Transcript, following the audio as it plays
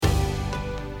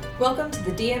Welcome to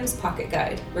the DM's Pocket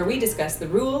Guide, where we discuss the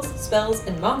rules, spells,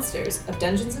 and monsters of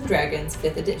Dungeons & Dragons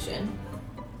 5th edition.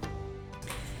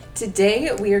 Today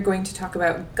we are going to talk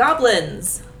about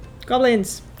goblins.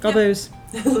 Goblins. Gobbos.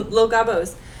 Yep. Little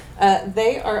gobbos.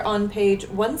 They are on page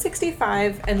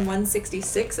 165 and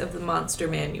 166 of the Monster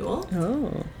Manual.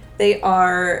 Oh. They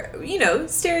are,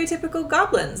 stereotypical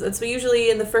goblins. That's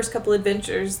usually in the first couple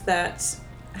adventures that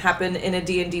happen in a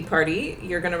D&D party.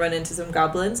 You're going to run into some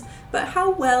goblins. But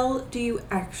how well do you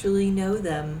actually know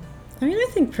them? I mean,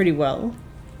 I think pretty well.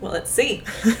 Well, let's see.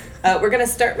 We're going to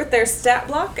start with their stat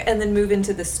block and then move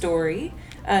into the story.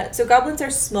 So goblins are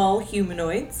small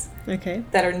humanoids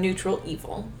that are neutral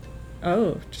evil.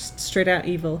 Oh, just straight out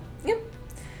evil. Yep.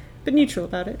 But neutral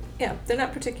about it. Yeah, they're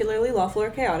not particularly lawful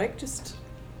or chaotic, just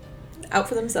out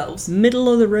for themselves.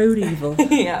 Middle of the road evil.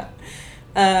 Yeah.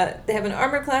 They have an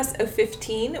armor class of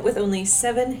 15 with only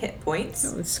 7 hit points.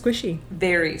 Oh, it's squishy.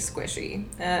 Very squishy.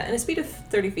 And a speed of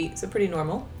 30 feet, so pretty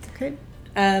normal. Okay.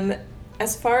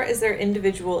 As far as their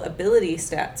individual ability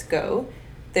stats go,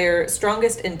 they're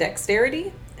strongest in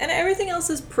dexterity, and everything else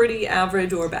is pretty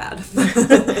average or bad.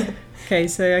 Okay,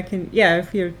 so I can,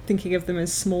 if you're thinking of them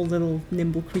as small little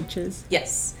nimble creatures.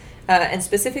 Yes. And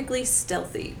specifically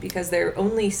stealthy, because their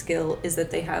only skill is that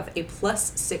they have a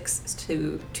 +6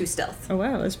 to stealth. Oh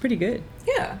wow, that's pretty good.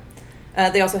 Yeah.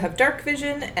 They also have dark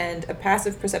vision and a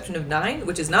passive perception of 9,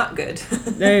 which is not good.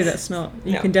 No, that's not.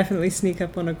 You can definitely sneak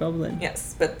up on a goblin.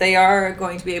 Yes, but they are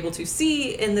going to be able to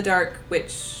see in the dark,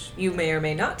 which you may or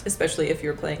may not, especially if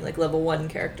you're playing like level 1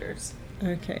 characters.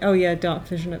 Okay. Oh yeah, dark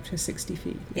vision up to 60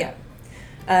 feet. Yeah.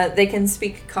 They can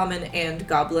speak Common and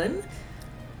Goblin,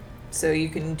 so you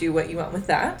can do what you want with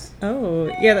that. Oh,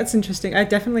 yeah, that's interesting. I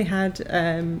definitely had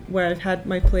where I've had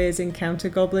my players encounter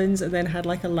goblins and then had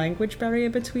like a language barrier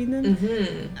between them.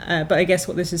 Mm-hmm. But I guess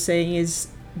what this is saying is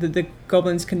that the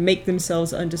goblins can make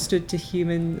themselves understood to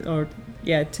human or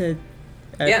to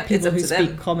people who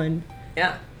speak Common.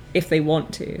 Yeah. If they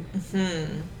want to.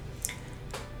 Mm-hmm.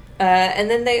 And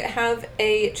then they have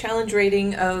a challenge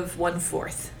rating of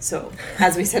 1/4. So,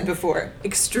 as we said before,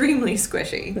 extremely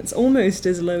squishy. That's almost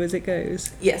as low as it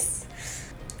goes. Yes.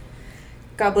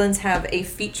 Goblins have a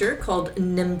feature called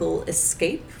Nimble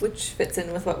Escape, which fits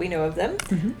in with what we know of them,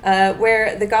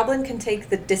 where the goblin can take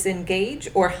the disengage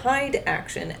or hide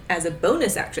action as a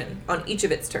bonus action on each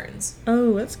of its turns.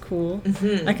 Oh, that's cool.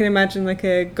 Mm-hmm. I can imagine like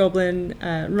a goblin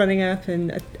running up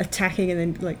and attacking and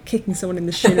then like kicking someone in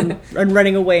the shin and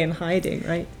running away and hiding,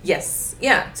 right? Yes.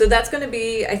 Yeah. So that's going to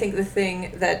be, I think, the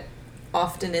thing that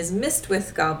often is missed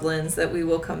with goblins that we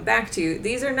will come back to.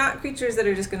 These are not creatures that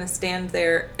are just going to stand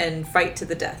there and fight to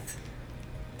the death.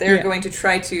 They're going to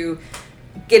try to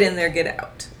get in there, get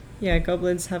out. Yeah,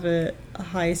 goblins have a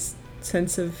high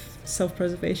sense of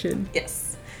self-preservation.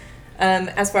 Yes.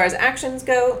 As far as actions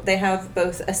go, they have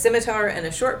both a scimitar and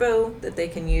a short bow that they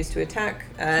can use to attack.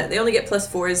 They only get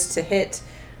 +4s to hit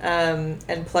and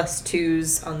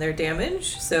 +2s on their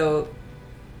damage, so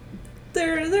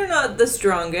they're not the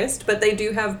strongest, but they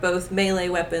do have both melee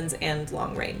weapons and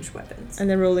long-range weapons. And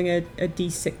they're rolling a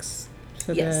d6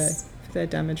 for their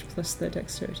damage plus their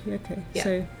dexterity. Okay, yeah.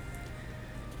 So...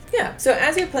 Yeah, so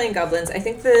as you're playing goblins, I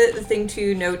think the thing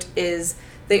to note is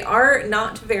they are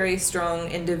not very strong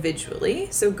individually.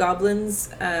 So goblins,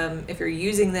 if you're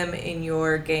using them in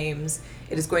your games,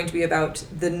 it is going to be about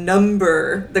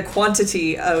the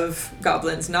quantity of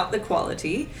goblins, not the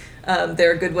quality.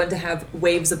 They're a good one to have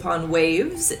waves upon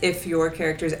waves. If your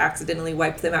characters accidentally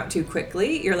wipe them out too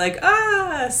quickly, you're like,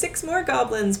 6 more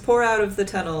goblins pour out of the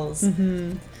tunnels.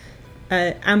 Mm-hmm.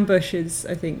 Ambushes,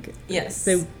 I think. Yes.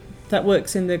 That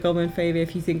works in the goblin favor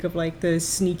if you think of like the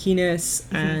sneakiness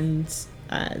and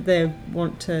their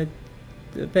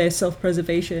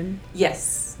self-preservation.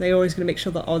 Yes. They're always going to make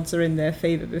sure the odds are in their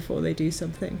favor before they do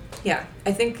something. Yeah,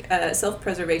 I think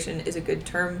self-preservation is a good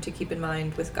term to keep in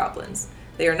mind with goblins.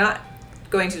 They are not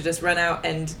going to just run out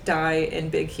and die in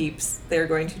big heaps. They're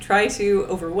going to try to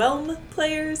overwhelm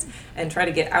players and try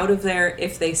to get out of there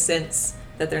if they sense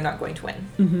that they're not going to win.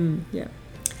 Mm-hmm. Yeah.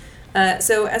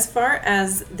 So as far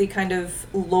as the kind of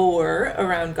lore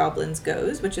around goblins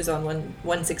goes, which is on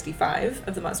 165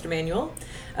 of the Monster Manual,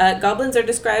 goblins are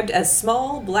described as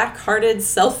small, black-hearted,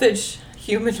 selfish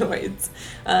humanoids.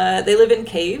 They live in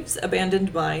caves,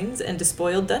 abandoned mines, and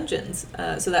despoiled dungeons.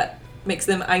 So that makes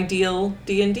them ideal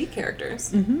D&D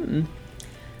characters. Mm-hmm.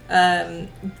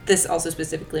 This also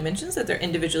specifically mentions that they're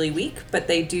individually weak, but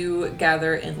they do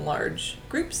gather in large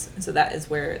groups, so that is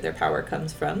where their power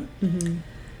comes from. Mm-hmm.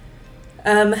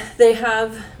 They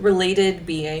have related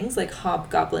beings like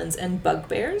hobgoblins and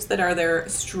bugbears that are their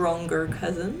stronger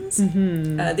cousins.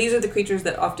 These are the creatures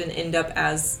that often end up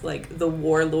as like the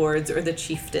warlords or the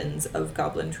chieftains of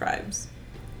goblin tribes.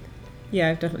 Yeah,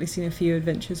 I've definitely seen a few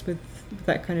adventures with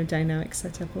that kind of dynamic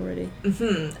setup already.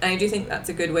 And I do think that's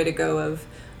a good way to go of,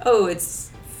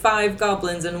 it's 5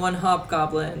 goblins and 1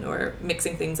 hobgoblin, or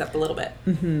mixing things up a little bit.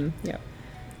 Yeah.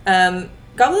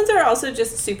 Goblins are also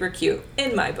just super cute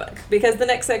in my book, because the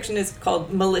next section is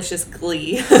called Malicious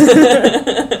Glee.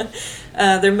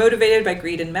 They're motivated by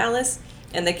greed and malice,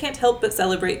 and they can't help but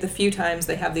celebrate the few times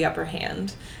they have the upper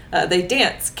hand. They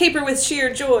dance, caper with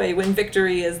sheer joy when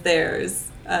victory is theirs.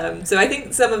 So I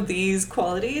think some of these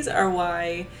qualities are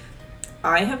why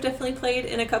I have definitely played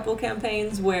in a couple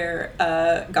campaigns where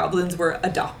goblins were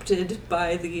adopted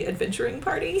by the adventuring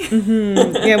party.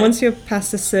 Yeah, once you're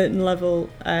past a certain level,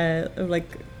 like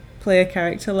player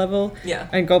character level,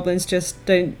 and goblins just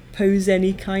don't pose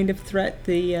any kind of threat,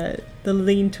 the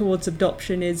lean towards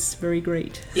adoption is very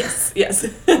great. Yes.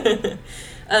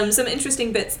 Some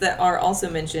interesting bits that are also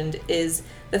mentioned is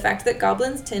the fact that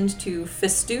goblins tend to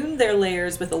festoon their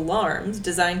lairs with alarms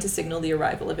designed to signal the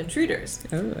arrival of intruders.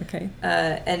 Oh, okay.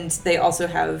 And they also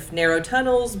have narrow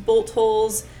tunnels, bolt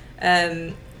holes.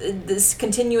 This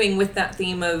continuing with that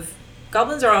theme of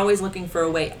goblins are always looking for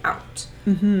a way out.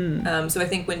 So I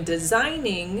think when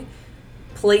designing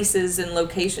places and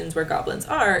locations where goblins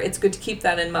are, it's good to keep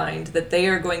that in mind, that they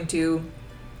are going to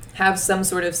have some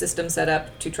sort of system set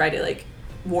up to try to like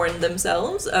warn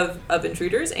themselves of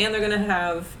intruders, and they're going to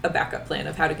have a backup plan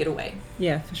of how to get away.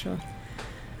 Yeah, for sure.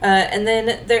 And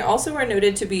then they also are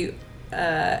noted to be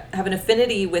have an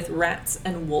affinity with rats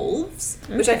and wolves,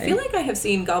 which I feel like I have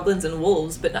seen goblins and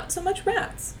wolves, but not so much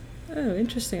rats. Oh,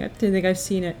 interesting. I don't think I've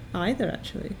seen it either,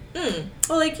 actually.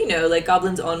 Well, like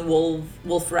goblins on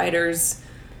wolf riders,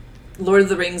 Lord of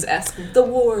the Rings-esque, the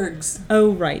wargs.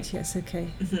 Oh, right. Yes, okay.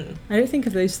 I don't think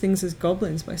of those things as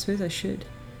goblins, but I suppose I should.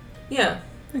 Yeah.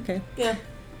 Okay. Yeah.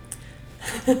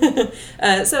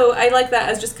 So I like that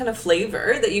as just kind of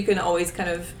flavor, that you can always kind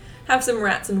of have some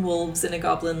rats and wolves in a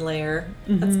goblin lair.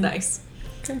 That's nice.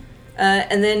 Okay.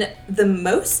 And then the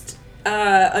most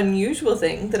unusual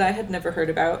thing that I had never heard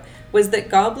about was that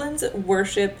goblins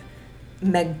worship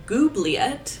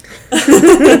Magoobliet.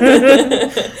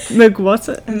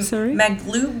 What? I'm sorry?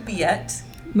 Maglubiet.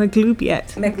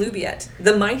 Maglubiet,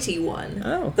 the mighty one.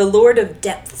 Oh. The lord of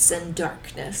depths and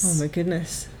darkness. Oh my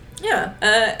goodness. Yeah,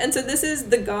 and so this is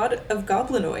the god of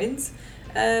goblinoids,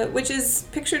 which is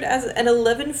pictured as an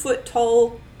 11-foot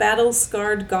tall,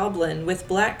 battle-scarred goblin with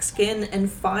black skin and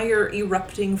fire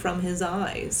erupting from his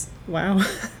eyes. Wow.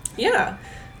 Yeah.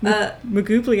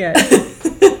 Magoobliet.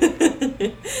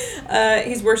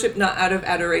 He's worshipped not out of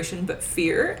adoration but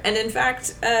fear, and in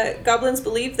fact, goblins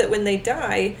believe that when they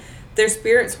die, their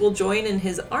spirits will join in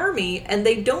his army, and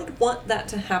they don't want that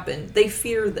to happen. They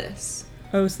fear this.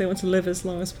 Oh, so they want to live as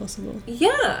long as possible.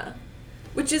 Yeah.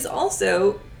 Which is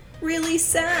also really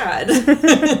sad.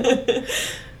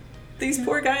 These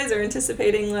poor guys are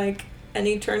anticipating, like, an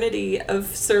eternity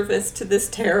of service to this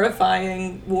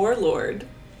terrifying warlord.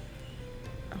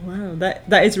 Oh, wow,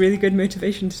 that is really good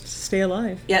motivation to stay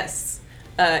alive. Yes.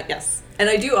 Yes. And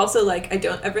I do also, like, I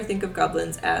don't ever think of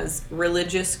goblins as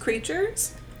religious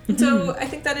creatures. So I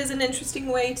think that is an interesting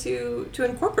way to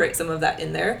incorporate some of that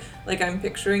in there. Like, I'm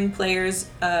picturing players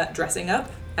dressing up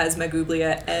as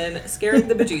Magoobliet and scaring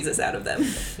the bejesus out of them.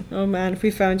 Oh man, if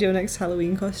we found your next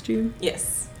Halloween costume.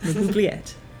 Yes.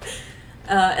 Magoobliet.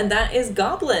 And that is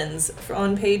Goblins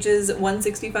on pages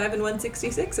 165 and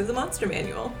 166 of the Monster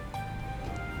Manual.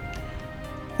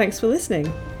 Thanks for listening.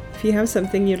 If you have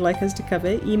something you'd like us to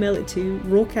cover, email it to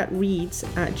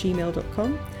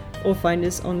rawcatreads@gmail.com or find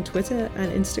us on Twitter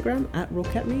and Instagram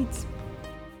 @rawcatreads.